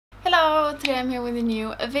Hello, today I'm here with a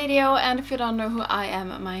new video, and if you don't know who I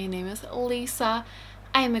am, my name is Lisa.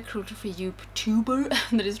 I am a cruelty for you YouTuber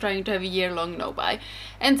that is trying to have a year-long no-buy.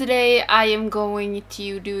 And today I am going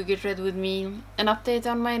to do a Get Ready With Me, an update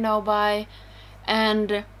on my no-buy,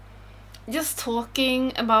 and just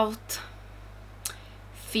talking about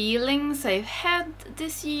feelings I've had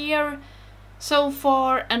this year so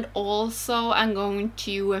far, and also I'm going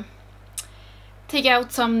to take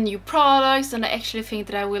out some new products, and I actually think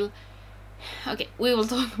that we will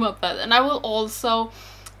talk about that. And I will also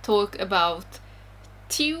talk about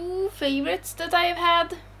two favorites that I have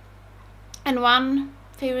had and one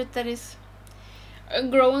favorite that is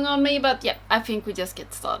growing on me, but yeah, I think we just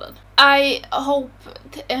get started. I hope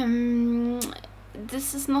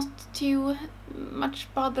this is not too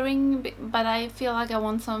much bothering, but I feel like I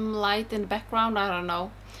want some light in the background. I don't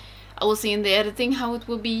know, I will see in the editing how it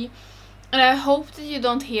will be. And I hope that you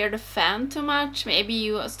don't hear the fan too much. Maybe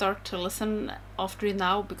you start to listen after it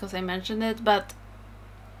now because I mentioned it, but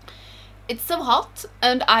it's so hot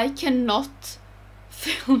and I cannot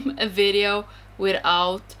film a video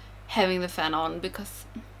without having the fan on because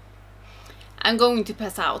I'm going to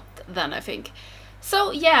pass out then, I think.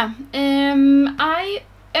 So yeah, I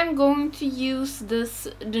am going to use the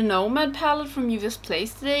Nomad palette from UVS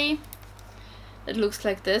Place today. It looks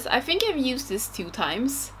like this. I think I've used this 2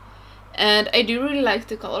 times. And I do really like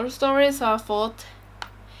the color story, so I thought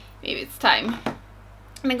maybe it's time.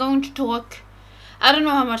 I'm going to talk, I don't know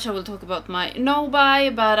how much I will talk about my no-buy,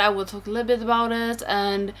 but I will talk a little bit about it.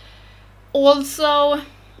 And also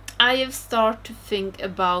I have started to think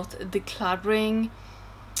about decluttering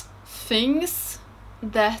things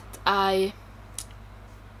that I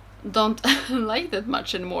don't like that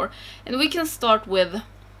much anymore. And we can start with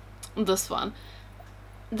this one.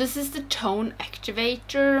 This is the Tone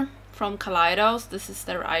Activator from Kaleidos. This is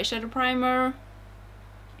their eyeshadow primer.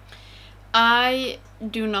 I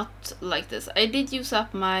do not like this. I did use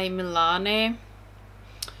up my Milani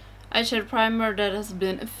eyeshadow primer that has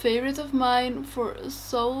been a favorite of mine for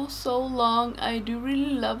so long. I do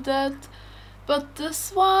really love that. But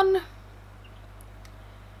this one,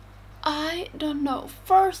 I don't know.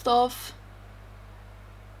 First off,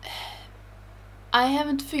 I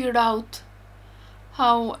haven't figured out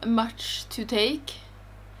how much to take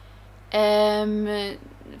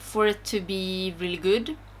for it to be really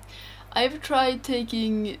good. I've tried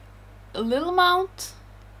taking a little amount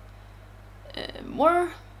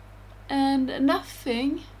more, and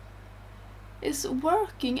nothing is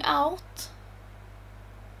working out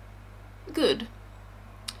good.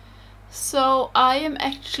 So I am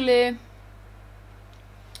actually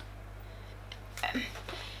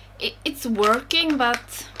it's working,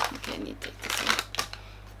 but okay, I need to take this one.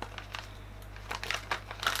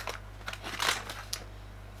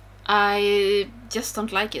 I just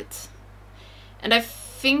don't like it, and I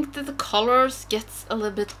think that the colors gets a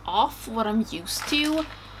little bit off what I'm used to.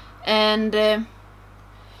 And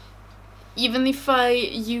even if I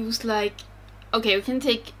use, like, okay, we can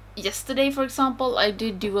take yesterday for example, I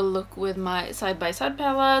did do a look with my side-by-side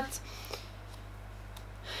palette,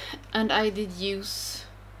 and I did use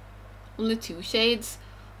only 2 shades,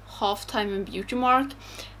 Half Time and Beauty Mark,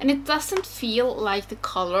 and it doesn't feel like the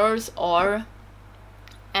colors are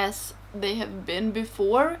as they have been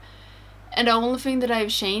before. And the only thing that I've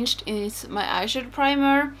changed is my eyeshadow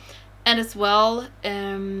primer, and as well I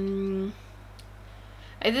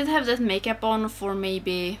did have that makeup on for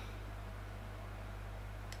maybe,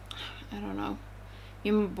 I don't know,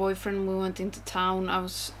 me and my boyfriend, we went into town. I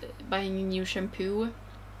was buying a new shampoo,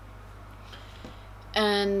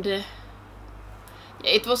 and yeah,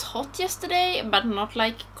 it was hot yesterday, but not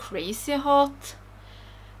like crazy hot.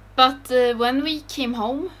 But when we came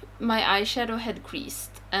home, my eyeshadow had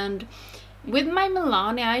creased, and with my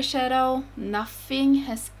Milani eyeshadow, nothing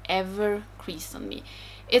has ever creased on me.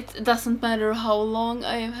 It doesn't matter how long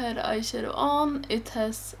I have had eyeshadow on, it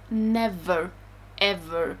has never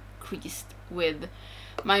ever creased with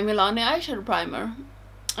my Milani eyeshadow primer.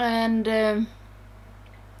 And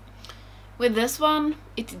with this one,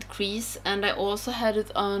 it did crease, and I also had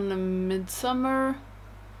it on Midsummer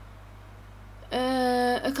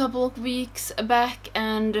a couple of weeks back,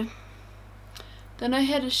 and then I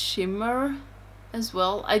had a shimmer as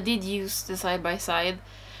well. I did use the side-by-side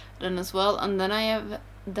then as well, and then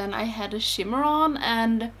I had a shimmer on,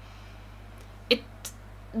 and it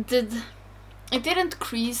didn't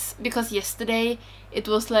crease because yesterday it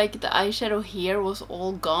was like the eyeshadow here was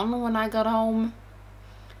all gone when I got home,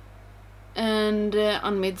 and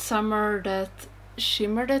on Midsummer, that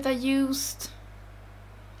shimmer that I used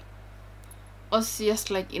was just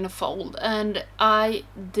like in a fold, and I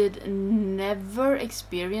did never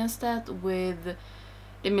experience that with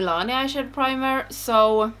the Milani eyeshadow primer,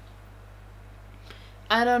 so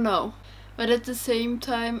I don't know. But at the same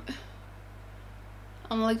time,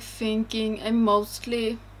 I'm like thinking I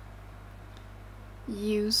mostly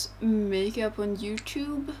use makeup on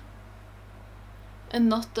YouTube and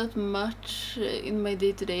not that much in my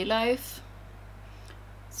day-to-day life.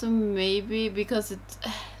 So maybe because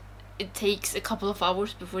it takes a couple of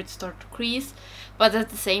hours before it starts to crease, but at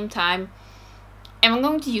the same time, am I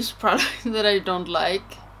going to use products that I don't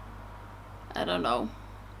like? I don't know.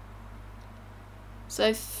 So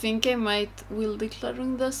I think I might will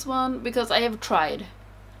decluttering this one, because I have tried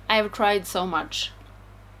so much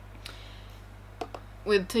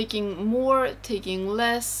with taking more, taking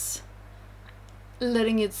less,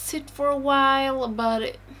 letting it sit for a while,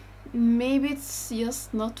 but maybe it's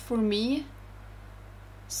just not for me.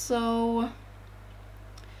 So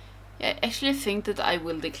yeah, I actually think that I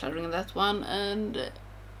will decluttering that one, and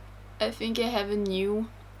I think I have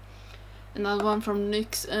another one from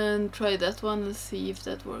NYX, and try that one and see if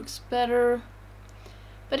that works better.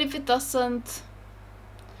 But if it doesn't,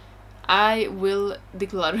 I will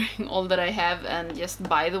decluttering all that I have and just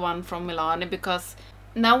buy the one from Milani, because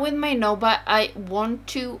now with my Nova I want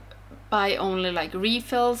to buy only like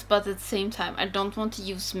refills, but at the same time I don't want to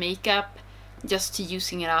use makeup just to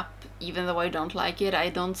using it up, even though I don't like it. I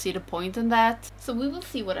don't see the point in that, so we will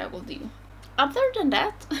see what I will do. Other than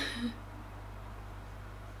that,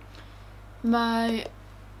 my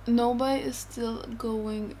Nova is still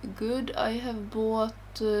going good. I have bought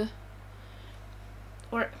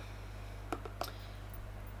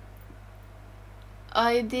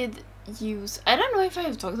I did use, I don't know if I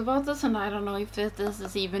have talked about this, and I don't know if this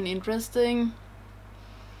is even interesting.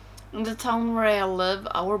 In the town where I live,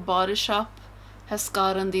 our body shop has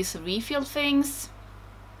gotten these refill things.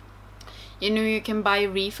 You know, you can buy a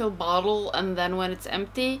refill bottle, and then when it's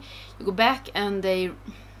empty, you go back and they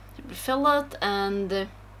refill it, and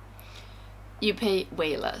you pay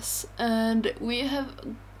way less. And we have,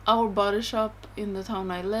 our body shop in the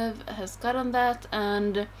town I live has gotten that,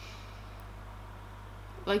 and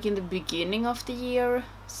like in the beginning of the year.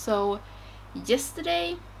 So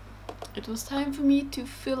yesterday it was time for me to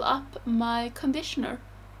fill up my conditioner.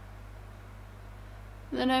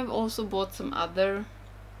 Then I've also bought some other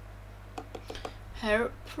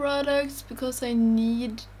hair products because I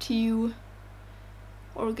need to,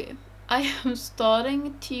 okay, I am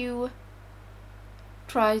starting to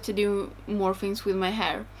try to do more things with my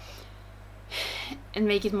hair and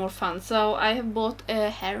make it more fun. So I have bought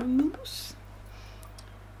a hair mousse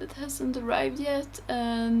that hasn't arrived yet,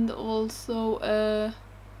 and also a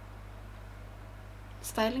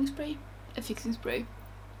styling spray, a fixing spray.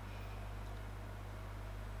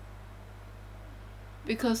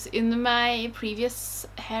 Because in my previous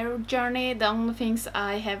hair journey, the only things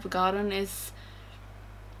I have gotten is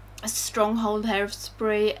a stronghold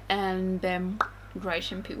hairspray and dry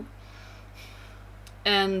shampoo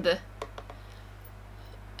and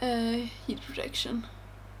heat protection.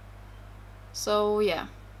 So yeah,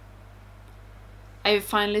 I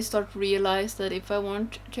finally start to realize that if I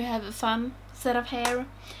want to have a fun set of hair,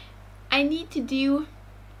 I need to do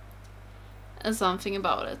something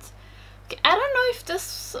about it. Okay, I don't know if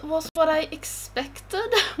this was what I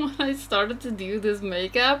expected when I started to do this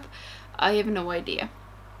makeup. I have no idea.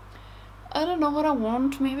 I don't know what I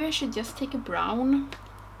want. Maybe I should just take a brown.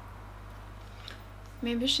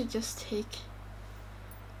 Maybe I should just take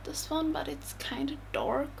this one, but it's kind of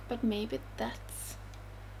dark, but maybe that's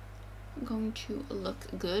going to look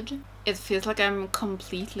good. It feels like I'm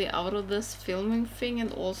completely out of this filming thing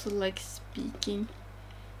and also like speaking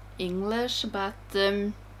English, but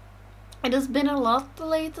it has been a lot the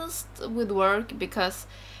latest with work because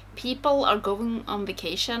people are going on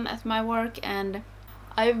vacation at my work, and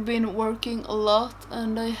I've been working a lot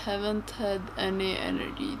and I haven't had any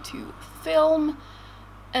energy to film.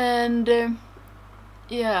 And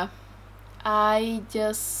yeah, I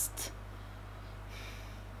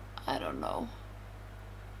don't know.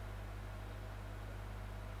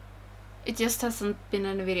 It just hasn't been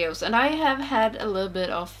any videos, and I have had a little bit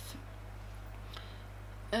of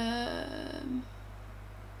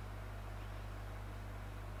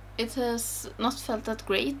it has not felt that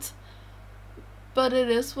great, but it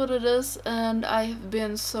is what it is, and I have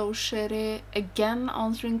been so shitty again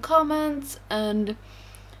answering comments and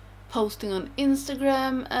posting on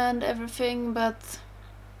Instagram and everything, but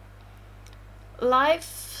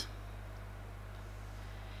life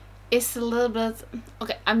is a little bit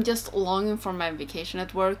okay. I'm just longing for my vacation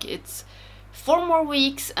at work. It's 4 more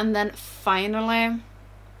weeks and then finally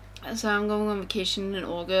So I'm going on vacation in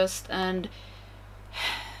August, and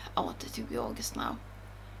I want it to be August now.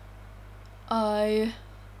 I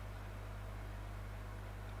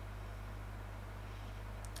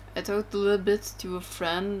talked a little bit to a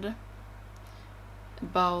friend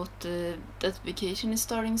about that vacation is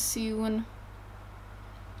starting soon,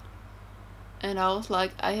 and I was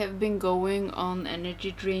like, I have been going on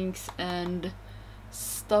energy drinks and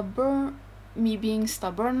being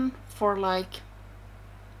stubborn for like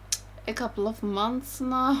a couple of months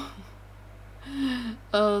now.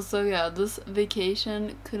 So yeah, this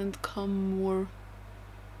vacation couldn't come more.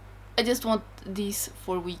 I just want these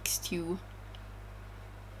 4 weeks to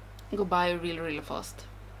go by really fast,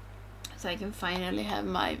 so I can finally have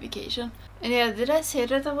my vacation. And yeah, did I say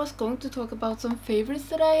that I was going to talk about some favorites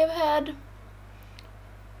that I have had?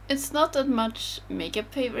 It's not that much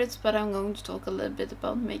makeup favorites, but I'm going to talk a little bit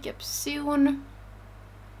about makeup soon.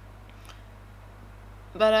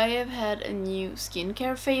 But I have had a new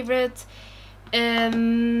skincare favorite.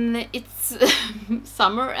 It's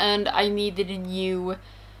summer and I needed a new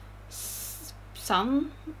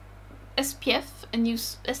sun SPF, a new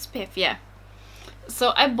SPF, yeah.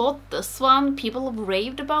 So I bought this one. People have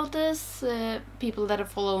raved about this, people that I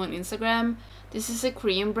follow on Instagram. This is a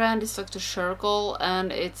Korean brand, it's Dr. Circle,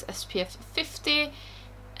 and it's SPF 50,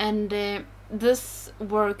 and this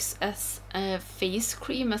works as a face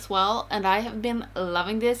cream as well, and I have been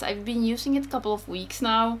loving this. I've been using it a couple of weeks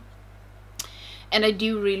now, and I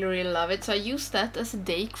do really love it. So I use that as a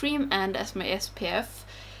day cream and as my SPF,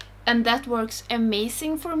 and that works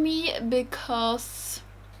amazing for me because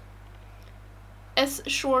as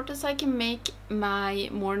short as I can make my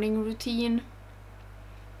morning routine,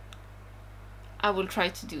 I will try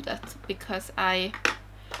to do that, because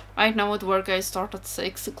right now at work I start at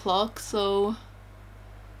 6 o'clock, so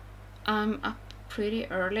I'm up pretty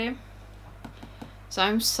early. So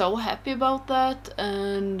I'm so happy about that,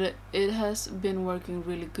 and it has been working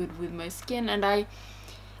really good with my skin. And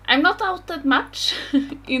I'm not out that much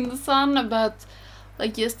in the sun, but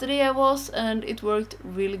like yesterday I was, and it worked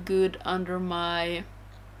really good under my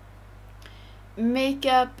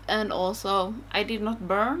makeup, and also I did not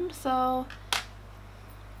burn, so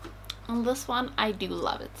on this one I do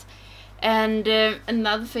love it. And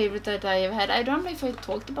another favorite that I have had, I don't know if I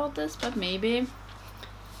talked about this, but maybe,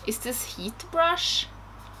 is this heat brush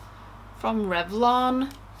from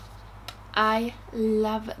Revlon. I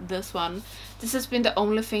love this one. This has been the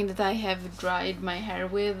only thing that I have dried my hair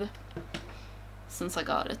with since I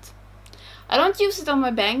got it. I don't use it on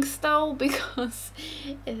my bangs though, because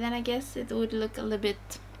then I guess it would look a little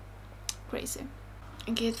bit crazy.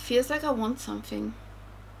 Okay, it feels like I want something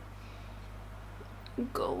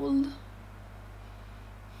gold.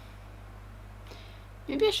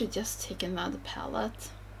 Maybe I should just take another palette.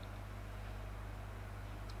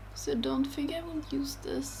 So I don't think I will use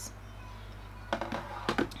this.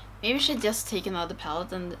 Maybe I should just take another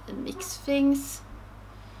palette and mix things.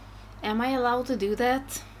 Am I allowed to do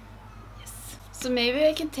that? Yes. So maybe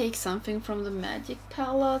I can take something from the Magic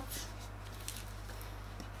palette,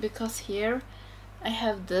 because here I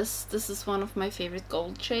have this. This is one of my favorite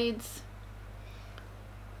gold shades.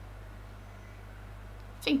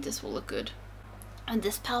 I think this will look good. And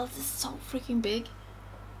this palette is so freaking big.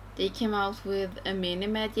 They came out with a mini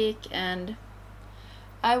Magic, and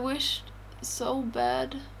I wished so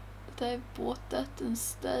bad that I bought that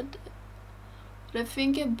instead. But I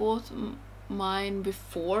think I bought mine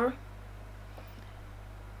before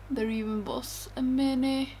there even was a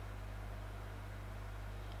mini.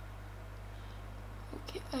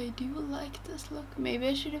 Okay, I do like this look. Maybe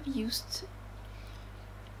I should have used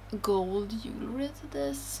gold jewelry to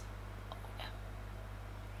this. Oh, yeah.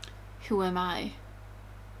 Who am I?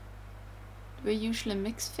 Do I usually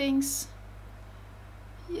mix things?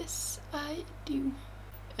 Yes, I do.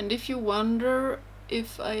 And if you wonder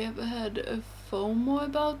if I have had a FOMO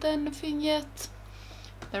about anything yet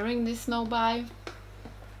during this snow buy,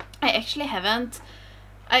 I actually haven't.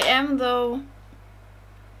 I am though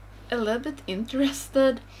a little bit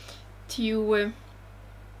interested to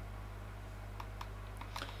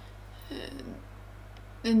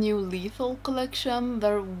the new Lethal collection.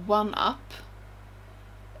 They're 1UP,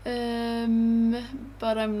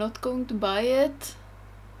 but I'm not going to buy it.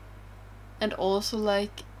 And also,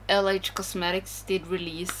 like, LH Cosmetics did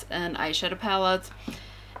release an eyeshadow palette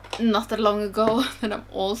not that long ago that I'm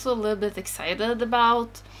also a little bit excited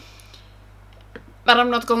about, but I'm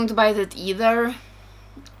not going to buy that either.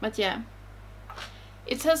 But yeah,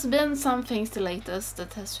 it has been some things the latest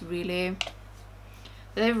that I've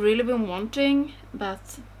really been wanting,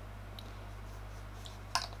 but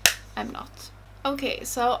I'm not. Okay,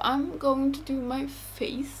 so I'm going to do my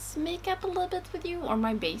face makeup a little bit with you, or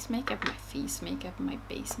my base makeup, my face makeup, my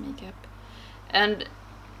base makeup. And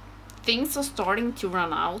things are starting to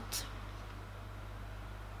run out.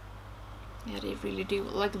 Yeah, they really do.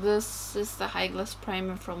 Like, this is the High Gloss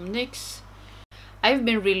Primer from NYX. I've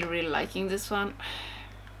been really liking this one.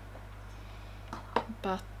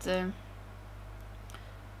 But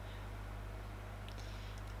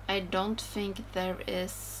I don't think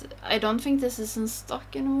this is in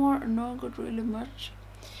stock anymore. No good really much.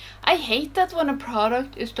 I hate that when a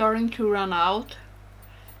product is starting to run out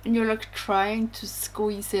and you're like trying to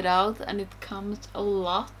squeeze it out and it comes a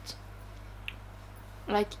lot.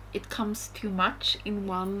 Like, it comes too much in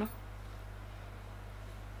one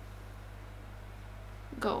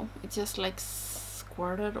go. It just like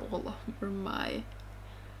squirted all over my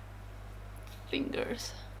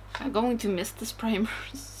fingers. I'm going to miss this primer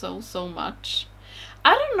so much.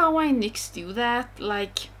 I don't know why NYX do that,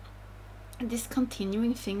 like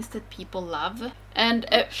discontinuing things that people love. And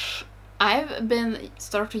I've been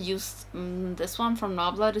started to use this one from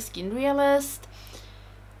Nabla, the Skin Realist,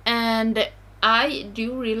 and I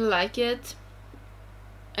do really like it.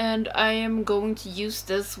 And I am going to use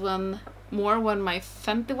this one more when my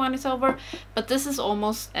Fenty one is over, but this is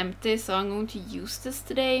almost empty, so I'm going to use this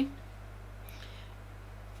today.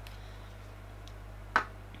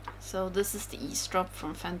 So this is the eavesdrop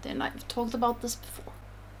from Fenty, and I've talked about this before.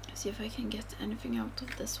 Let's see if I can get anything out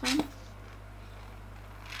of this one.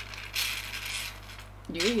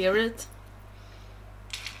 Do you hear it?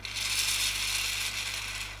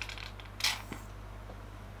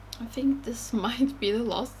 I think this might be the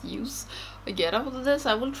last use I get out of this.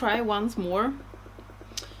 I will try once more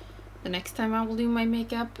the next time I will do my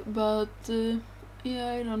makeup, but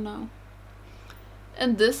yeah, I don't know.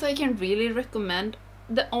 And this I can really recommend.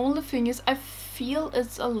 The only thing is I feel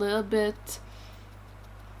it's a little bit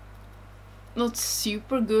not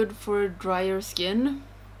super good for drier skin.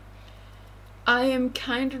 I am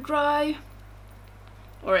kind of dry,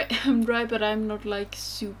 or I am dry, but I'm not like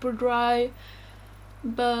super dry.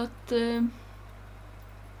 But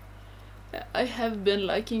I have been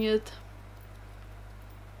liking it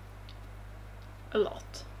a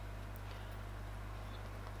lot.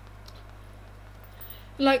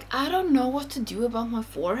 Like, I don't know what to do about my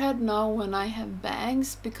forehead now when I have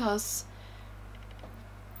bangs, because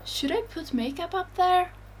should I put makeup up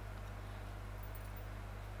there?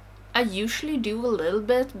 I usually do a little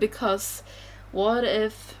bit, because what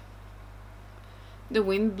if the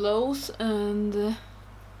wind blows and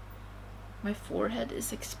my forehead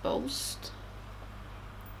is exposed?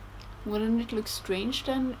 Wouldn't it look strange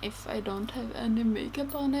then if I don't have any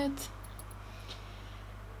makeup on it?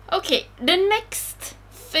 Okay, the next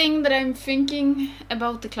thing that I'm thinking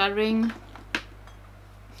about decluttering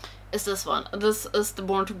is this one. This is the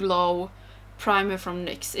Born to Glow primer from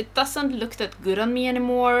NYX. It doesn't look that good on me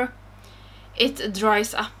anymore. It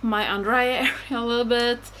dries up my under eye area a little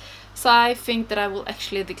bit. So I think that I will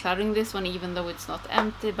actually decluttering this one, even though it's not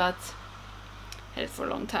empty, but had it for a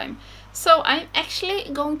long time. So I'm actually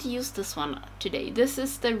going to use this one today. This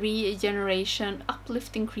is the Regeneration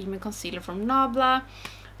Uplifting Creamy Concealer from Nabla.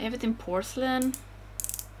 I have it in porcelain.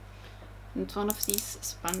 It's one of these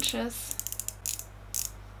sponges.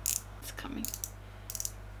 It's coming.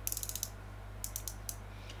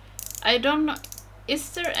 I don't know. Is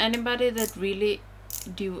there anybody that really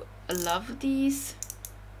do love these?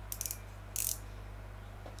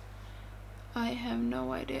 I have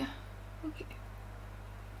no idea. Okay.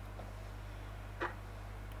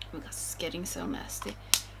 Because it's getting so nasty.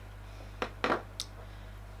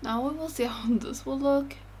 Now we will see how this will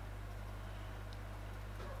look.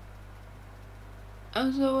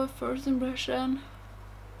 And so a first impression.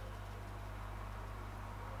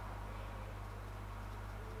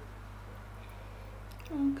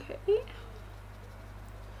 Okay.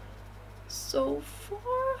 So far,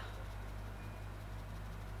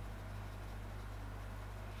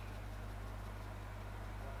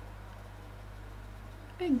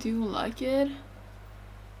 I do like it. I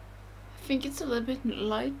think it's a little bit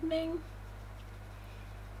lightening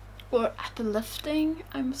or uplifting.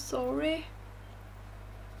 I'm sorry.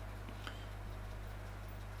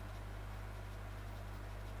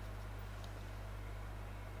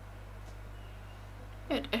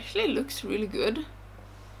 It actually looks really good.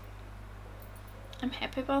 I'm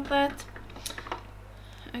happy about that.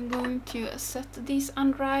 I'm going to set these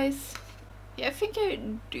under eyes. Yeah, I think I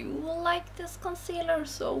do like this concealer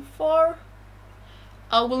so far.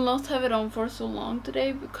 I will not have it on for so long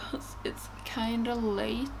today because it's kind of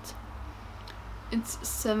late. It's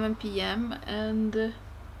 7 PM and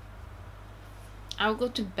I'll go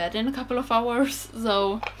to bed in a couple of hours,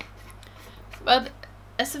 so... But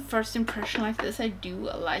as a first impression like this, I do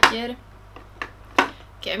like it.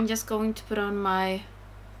 Okay, I'm just going to put on my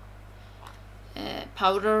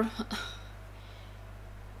powder.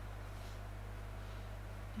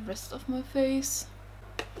 The rest of my face.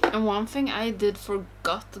 And one thing I did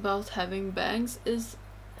forgot about having bangs is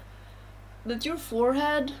that your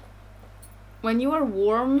forehead, when you are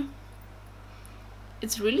warm,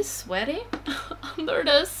 it's really sweaty under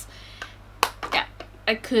this. Yeah,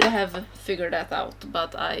 I could have figured that out,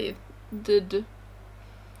 but I did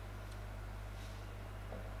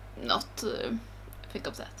not pick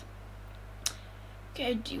up that. Okay,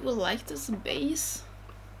 I do like this base.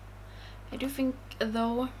 I do think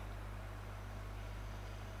though,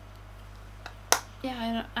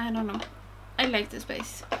 yeah, I don't know. I like this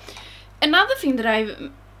base. Another thing that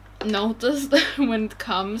I've noticed when it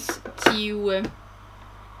comes to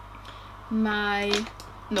my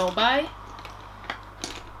no-buy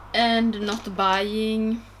and not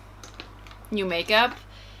buying new makeup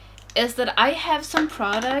is that I have some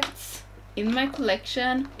products in my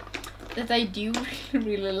collection that I do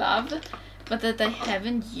really love, but that I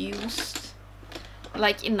haven't used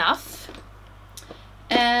like enough,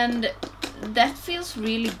 and that feels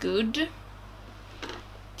really good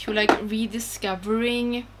to like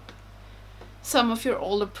rediscovering some of your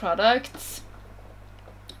older products.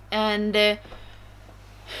 And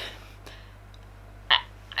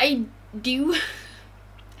I do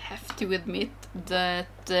have to admit that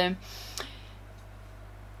a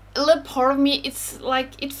little part of me, it's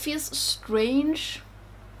like it feels strange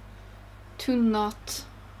to not,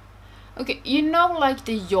 okay, you know, like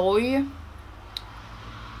the joy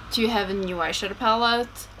to have a new eyeshadow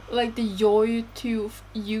palette, like the joy to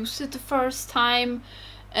use it the first time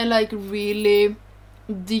and like really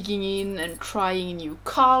digging in and trying new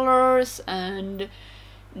colors and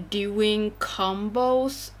doing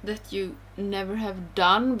combos that you never have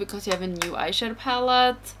done because you have a new eyeshadow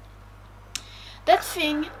palette. That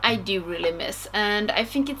thing I do really miss, and I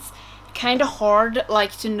think it's kind of hard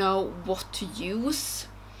like to know what to use.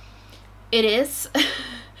 It is.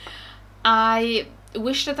 I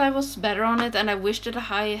wish that I was better on it, and I wish that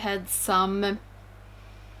I had some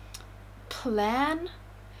plan.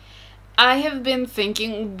 I have been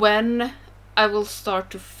thinking when I will start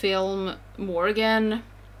to film more again,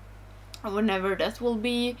 whenever that will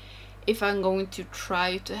be, if I'm going to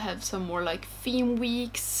try to have some more like theme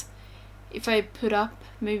weeks, if I put up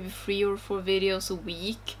maybe 3 or 4 videos a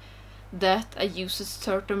week that I use a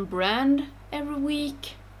certain brand every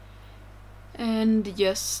week, and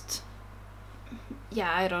just,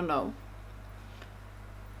 yeah, I don't know.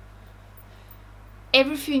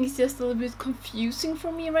 Everything is just a little bit confusing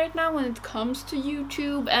for me right now when it comes to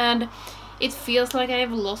YouTube, and it feels like I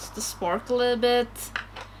have lost the spark a little bit.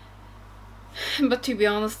 But to be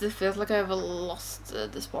honest, it feels like I have lost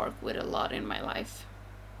the spark with a lot in my life.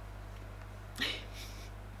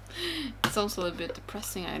 It sounds a little bit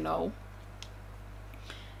depressing, I know.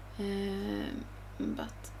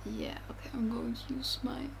 But yeah, okay, I'm going to use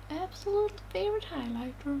my absolute favorite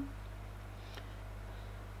highlighter.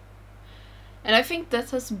 And I think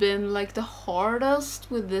that has been like the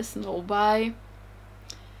hardest with this no-buy,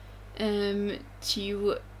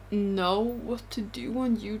 to know what to do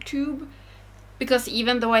on YouTube. Because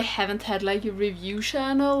even though I haven't had like a review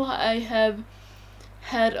channel, I have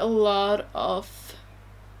had a lot of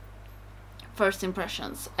first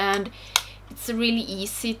impressions, and it's really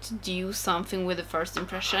easy to do something with the first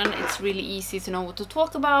impression. It's really easy to know what to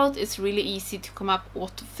talk about. It's really easy to come up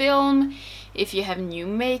what to film if you have new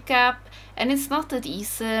makeup, and it's not that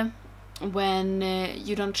easy when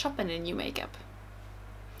you don't shop any new makeup.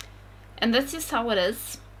 And that's just how it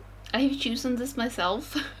is. I have chosen this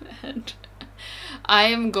myself and I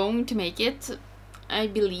am going to make it. I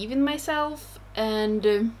believe in myself,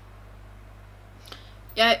 and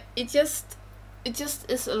yeah, it just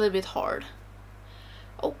is a little bit hard.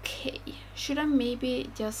 Okay, should I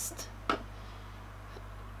maybe just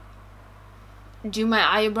do my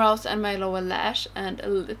eyebrows and my lower lash and a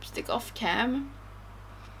lipstick off cam,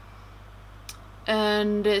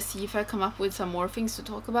 and see if I come up with some more things to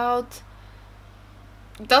talk about.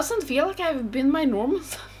 Doesn't feel like I've been my normal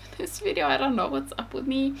self in this video. I don't know what's up with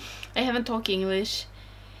me. I haven't talked English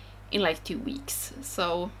in like 2 weeks,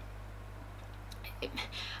 so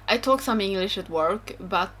I talk some English at work,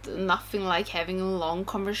 but nothing like having a long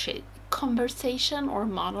conversation or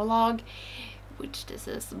monologue, which this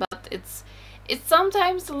is. But it's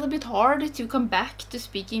sometimes a little bit hard to come back to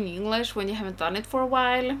speaking English when you haven't done it for a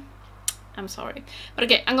while. I'm sorry, but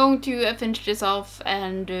okay, I'm going to finish this off,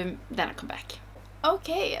 and then I'll come back.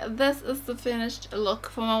 Okay, this is the finished look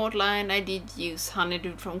for my outline. I did use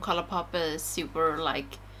Honeydew from Colourpop, super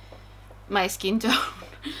like my skin tone.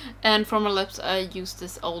 And for my lips I used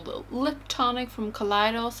this old lip tonic from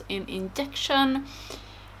Kaleidos in Injection.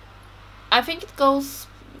 I think it goes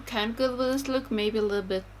kind of good with this look, maybe a little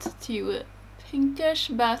bit too pinkish,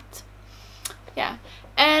 but yeah.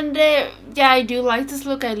 And yeah, I do like this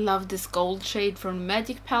look. I love this gold shade from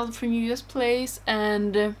Magic palette from US Place,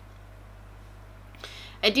 and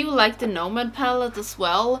I do like the Nomad palette as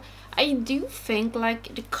well. I do think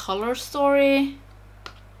like the color story,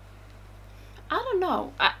 I don't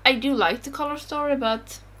know, I do like the color story,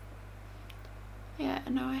 but yeah,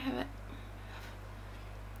 now I have it.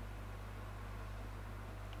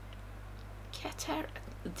 Cat hair.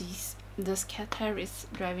 This cat hair is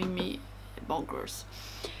driving me bonkers.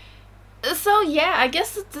 So yeah, I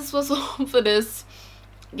guess that this was all for this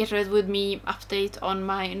Get Ready With Me update on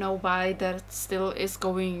my no buy that still is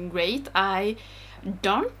going great. I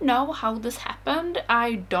don't know how this happened.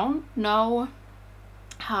 I don't know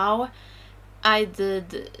how I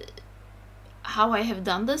have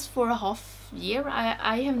done this for a half year.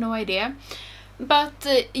 I have no idea. But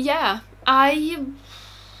yeah, I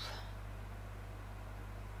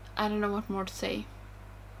don't know what more to say.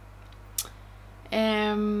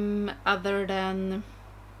 Other than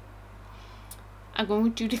I'm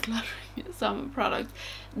going to decluttering some products.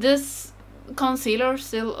 This concealer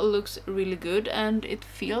still looks really good and it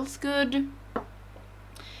feels good.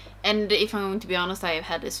 And if I'm going to be honest, I have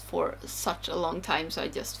had this for such a long time, so I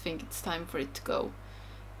just think it's time for it to go.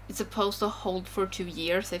 It's supposed to hold for 2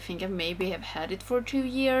 years. I think I maybe have had it for 2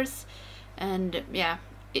 years, and yeah,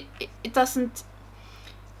 it doesn't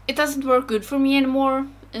work good for me anymore.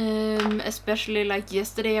 Especially like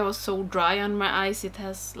yesterday, I was so dry on my eyes, it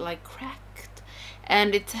has like cracked,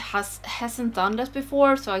 and it hasn't done that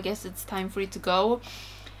before, so I guess it's time for it to go.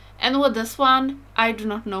 And with this one, I do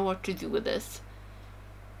not know what to do with this.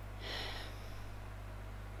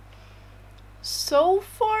 So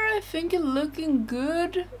far I think it's looking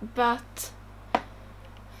good, but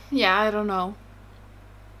yeah, I don't know.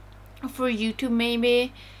 For YouTube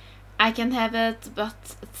maybe I can have it,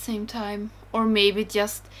 but at the same time, or maybe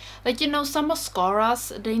just like, you know, some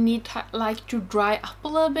mascaras, they need like to dry up a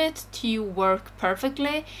little bit to work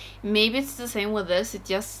perfectly. Maybe it's the same with this.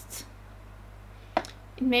 It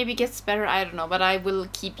maybe gets better, I don't know, but I will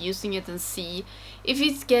keep using it and see if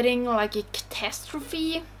it's getting like a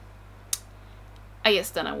catastrophe. I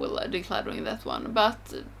guess then I will decluttering that one,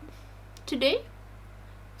 but today,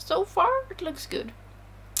 so far, it looks good.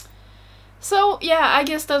 So yeah, I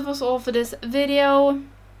guess that was all for this video.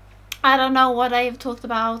 I don't know what I have talked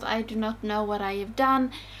about, I do not know what I have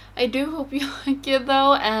done. I do hope you like it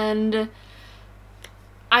though, and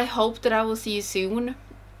I hope that I will see you soon.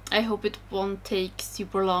 I hope it won't take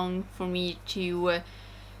super long for me to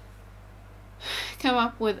come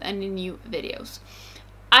up with any new videos.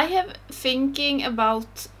 I have thinking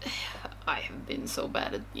about, I have been so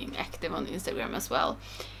bad at being active on Instagram as well,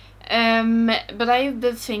 but I've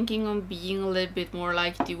been thinking on being a little bit more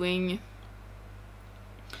like doing,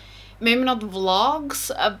 maybe not vlogs,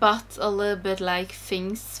 but a little bit like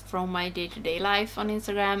things from my day-to-day life on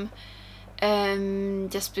Instagram,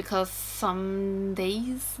 just because some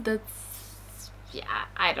days that's, yeah,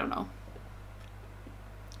 I don't know.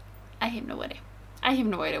 I have no idea. I have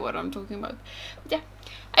no idea what I'm talking about. But yeah,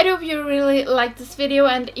 I hope you really like this video,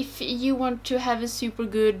 and if you want to have a super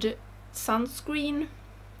good sunscreen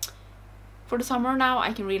for the summer now,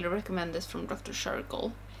 I can really recommend this from Dr.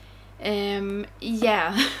 Circle.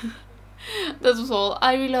 Yeah, that was all.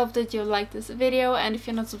 I really hope that you liked this video, and if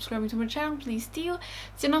you're not subscribing to my channel, please do,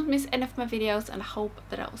 so you not miss any of my videos, and I hope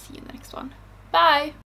that I will see you in the next one. Bye!